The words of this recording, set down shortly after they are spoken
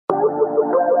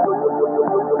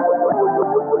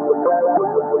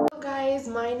Guys,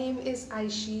 my name is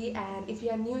Aishi, and if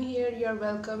you are new here, you're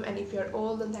welcome, and if you're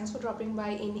old, then thanks for dropping by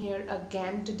in here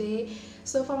again today.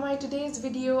 So for my today's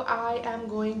video, I am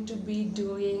going to be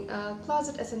doing a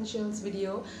closet essentials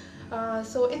video.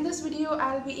 So in this video,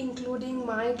 I'll be including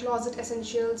my closet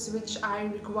essentials which I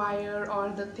require,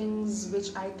 or the things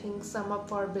which I think sum up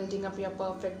for building up your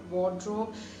perfect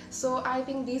wardrobe. So I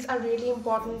think these are really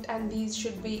important, and these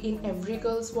should be in every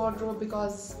girl's wardrobe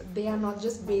because they are not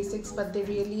just basics, but they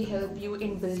really help you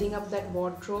in building up that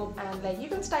wardrobe, and like you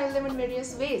can style them in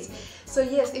various ways. So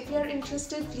yes, if you're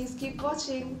interested, please keep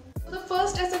watching. The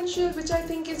first essential which I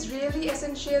think is really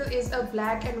essential is a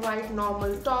black and white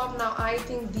normal top. Now I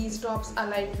think these tops are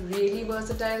like really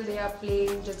versatile. They are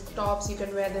plain just tops. You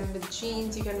can wear them with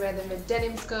jeans, you can wear them with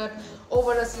denim skirt,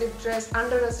 over a slip dress,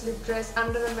 under a slip dress,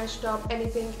 under a mesh top,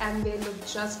 anything, and they look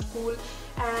just cool.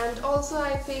 And also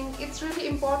I think it's really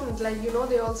important, like you know,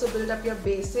 they also build up your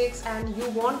basics, and you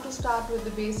want to start with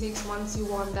the basics once you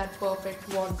want that perfect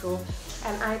wardrobe.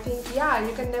 And I think, yeah,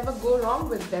 you can never go wrong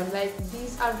with them. Like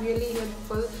these are really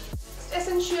helpful.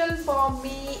 Essential for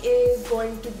me is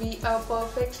going to be a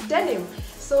perfect denim.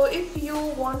 So if you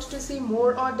want to see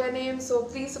more on denim, so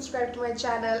please subscribe to my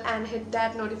channel and hit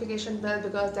that notification bell,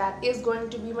 because that is going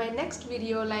to be my next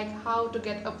video, like how to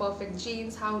get a perfect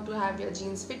jeans, how to have your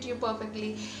jeans fit you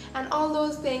perfectly, and all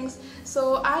those things.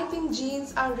 So I think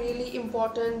jeans are really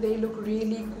important. They look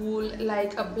really cool,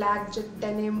 like a black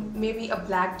denim, maybe a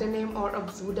black denim or a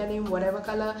blue denim, whatever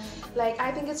color. Like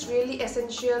I think it's really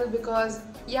essential because,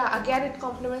 yeah, again, it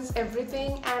complements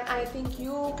everything, and I think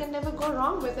you can never go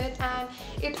wrong with it, and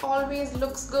it always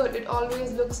looks good, it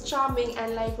always looks charming.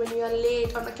 And like when you are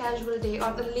late on a casual day,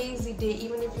 on a lazy day,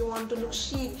 even if you want to look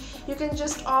chic, you can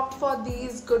just opt for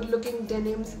these good looking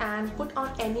denims and put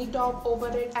on any top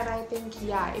over it. And I think,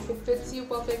 yeah, if it fits you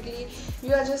perfectly,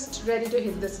 you are just ready to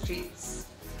hit the streets.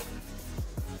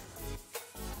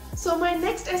 So my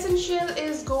next essential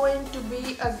is going to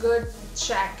be a good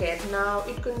jacket. Now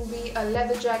it could be a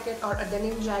leather jacket or a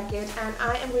denim jacket, and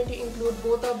I am going to include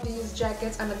both of these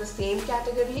jackets under the same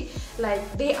category,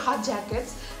 like they are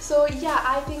jackets. So yeah,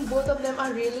 I think both of them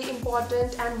are really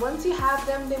important, and once you have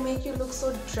them, they make you look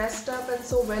so dressed up and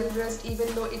so well dressed,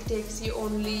 even though it takes you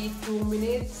only 2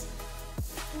 minutes.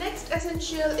 Next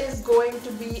essential is going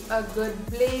to be a good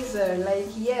blazer. Like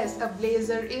yes, a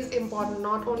blazer is important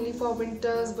not only for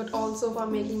winters but also for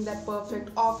making that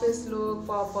perfect office look,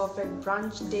 for perfect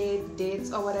brunch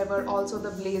dates or whatever. Also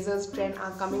the blazers trend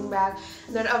are coming back.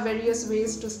 There are various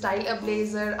ways to style a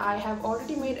blazer. I have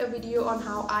already made a video on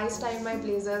how I style my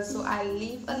blazers, so I'll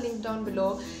leave a link down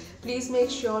below. Please make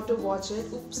sure to watch it.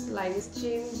 Oops, light is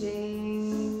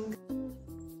changing.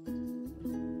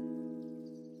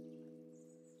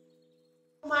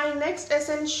 My next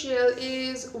essential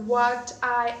is what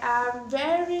I am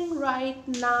wearing right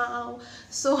now.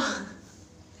 So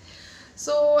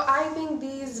I think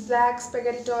these black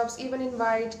spaghetti tops, even in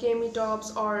white cami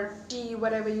tops or tee,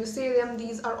 whatever you say them,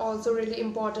 these are also really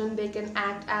important. They can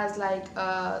act as like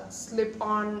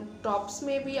slip-on tops,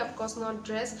 maybe, of course not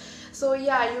dress. So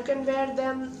yeah, you can wear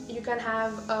them. You can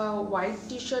have a white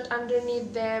t-shirt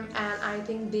underneath them, and I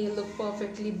think they look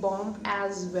perfectly bomb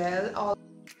as well.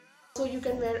 So you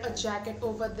can wear a jacket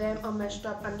over them, a mesh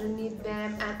top underneath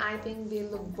them, and I think they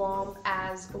look bomb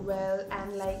as well.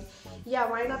 And like, yeah,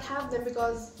 why not have them,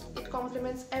 because it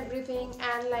complements everything,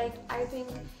 and like I think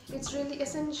it's really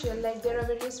essential. Like there are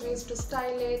various ways to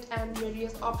style it and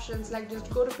various options, like just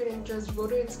go to Pinterest, go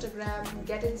to Instagram,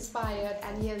 get inspired,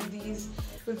 and yes, these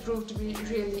will prove to be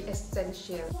really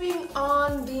essential. Moving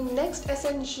on, the next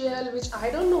essential, which I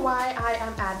don't know why I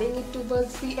am adding it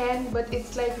towards the end, but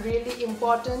it's like really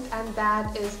important, and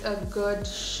that is a good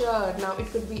shirt. Now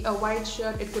it could be a white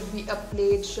shirt, it could be a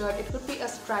plaid shirt, it could be a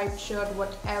striped shirt,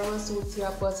 whatever suits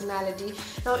your personality.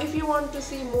 Now if you want to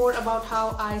see more about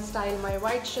how I style my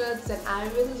white shirts, then I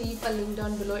will leave a link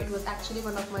down below. It was actually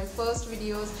one of my first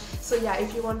videos, so yeah,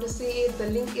 if you want to see it, the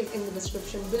link is in the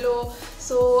description below.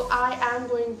 So I am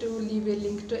going to leave a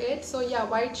link to it. So yeah,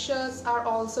 white shirts are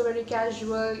also very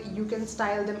casual. You can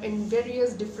style them in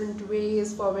various different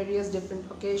ways for various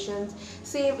different occasions.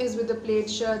 Same is with the plaid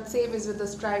shirt, same is with the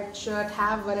striped shirt.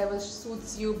 Have whatever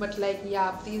suits you, but like,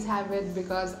 yeah, please have it,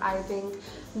 because I think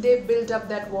they build up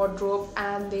that wardrobe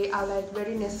and they are like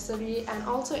very necessary. And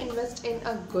also invest in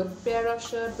a good pair of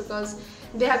shirt, because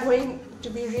they are going to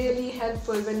be really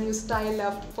helpful when you style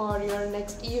up for your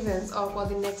next events or for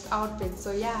the next outfit.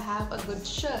 So yeah, have a good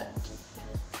shirt.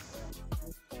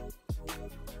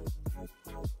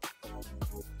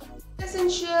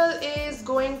 essential is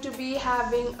going to be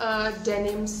having a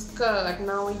denim skirt.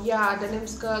 Now yeah, denim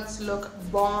skirts look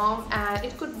bomb and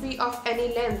it could be of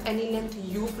any length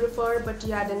you prefer, but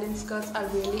yeah, denim skirts are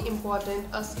really important,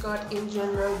 a skirt in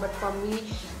general, but for me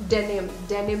denim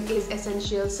is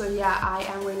essential. So yeah, I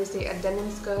am going to say a denim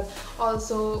skirt.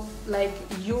 Also, like,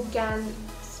 you can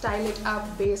style it up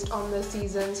based on the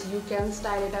seasons, you can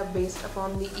style it up based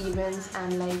upon the events,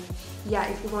 and like, yeah,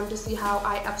 if you want to see how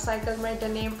I upcycle my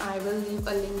denim, I will leave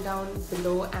a link down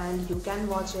below and you can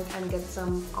watch it and get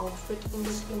some outfit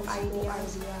industry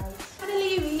ideas.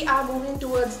 Finally, we are moving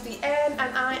towards the end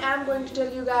and I am going to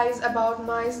tell you guys about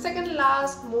my second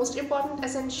last most important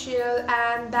essential,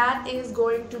 and that is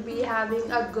going to be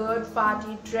having a good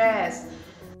party dress.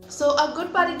 So a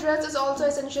good party dress is also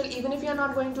essential. Even if you're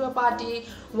not going to a party,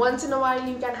 once in a while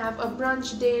you can have a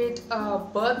brunch date, a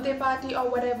birthday party or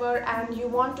whatever, and you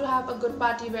want to have a good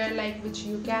party wear, like, which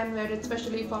you can wear it,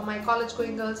 especially for my college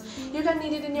going girls. You can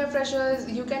need it in your freshers,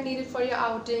 you can need it for your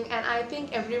outing, and I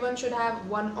think everyone should have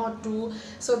one or two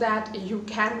so that you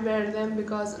can wear them,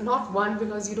 because not one,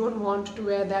 because you don't want to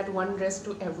wear that one dress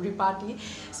to every party.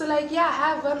 So like, yeah,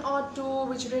 have one or two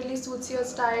which really suits your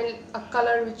style, a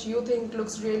color which you think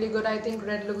looks really good. I think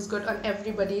red looks good on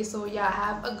everybody. So yeah,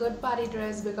 have a good party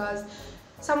dress, because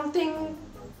something,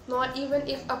 not even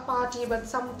if a party, but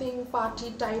something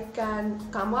party type can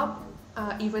come up,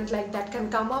 event like that can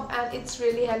come up, and it's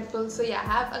really helpful. So yeah,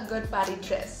 have a good party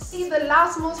dress. See, the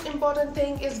last most important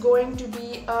thing is going to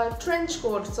be a trench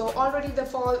coat. So already the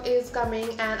fall is coming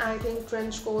and I think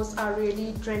trench coats are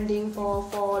really trending for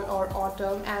fall or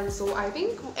autumn, and so I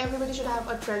think everybody should have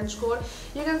a trench coat.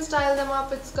 You can style them up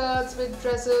with skirts, with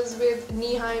dresses, with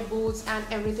knee-high boots and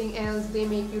everything else. They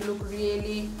make you look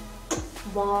really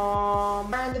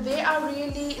warm and they are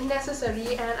really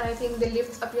necessary, and I think they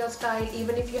lift up your style.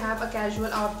 Even if you have a casual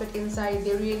outfit inside,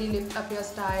 they really lift up your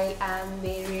style and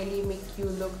they really make you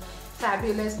look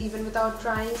fabulous even without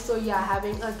trying. So yeah,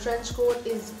 having a trench coat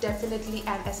is definitely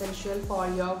an essential for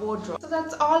your wardrobe. So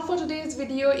that's all for today's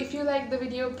video. If you liked the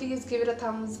video, please give it a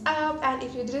thumbs up, and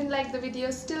if you didn't like the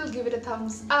video, still give it a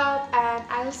thumbs up, and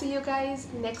I'll see you guys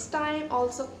next time.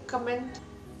 Also comment.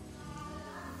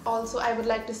 Also, I would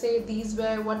like to say these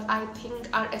were what I think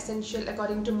are essential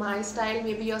according to my style.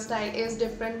 Maybe your style is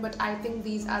different, but I think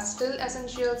these are still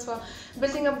essentials for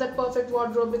building up that perfect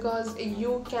wardrobe, because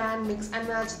you can mix and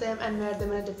match them and wear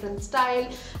them in a different style.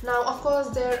 Now, of course,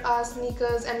 there are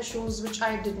sneakers and shoes which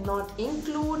I did not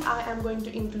include. I am going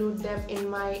to include them in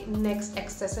my next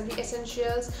accessory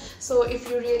essentials. So if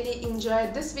you really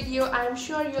enjoyed this video, I am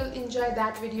sure you'll enjoy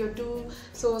that video too.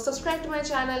 So subscribe to my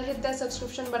channel, hit that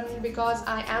subscription button, because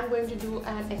I am going to do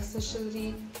an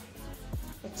accessory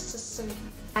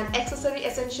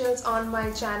essentials on my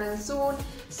channel soon.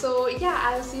 So yeah,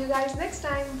 I'll see you guys next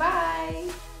time. Bye.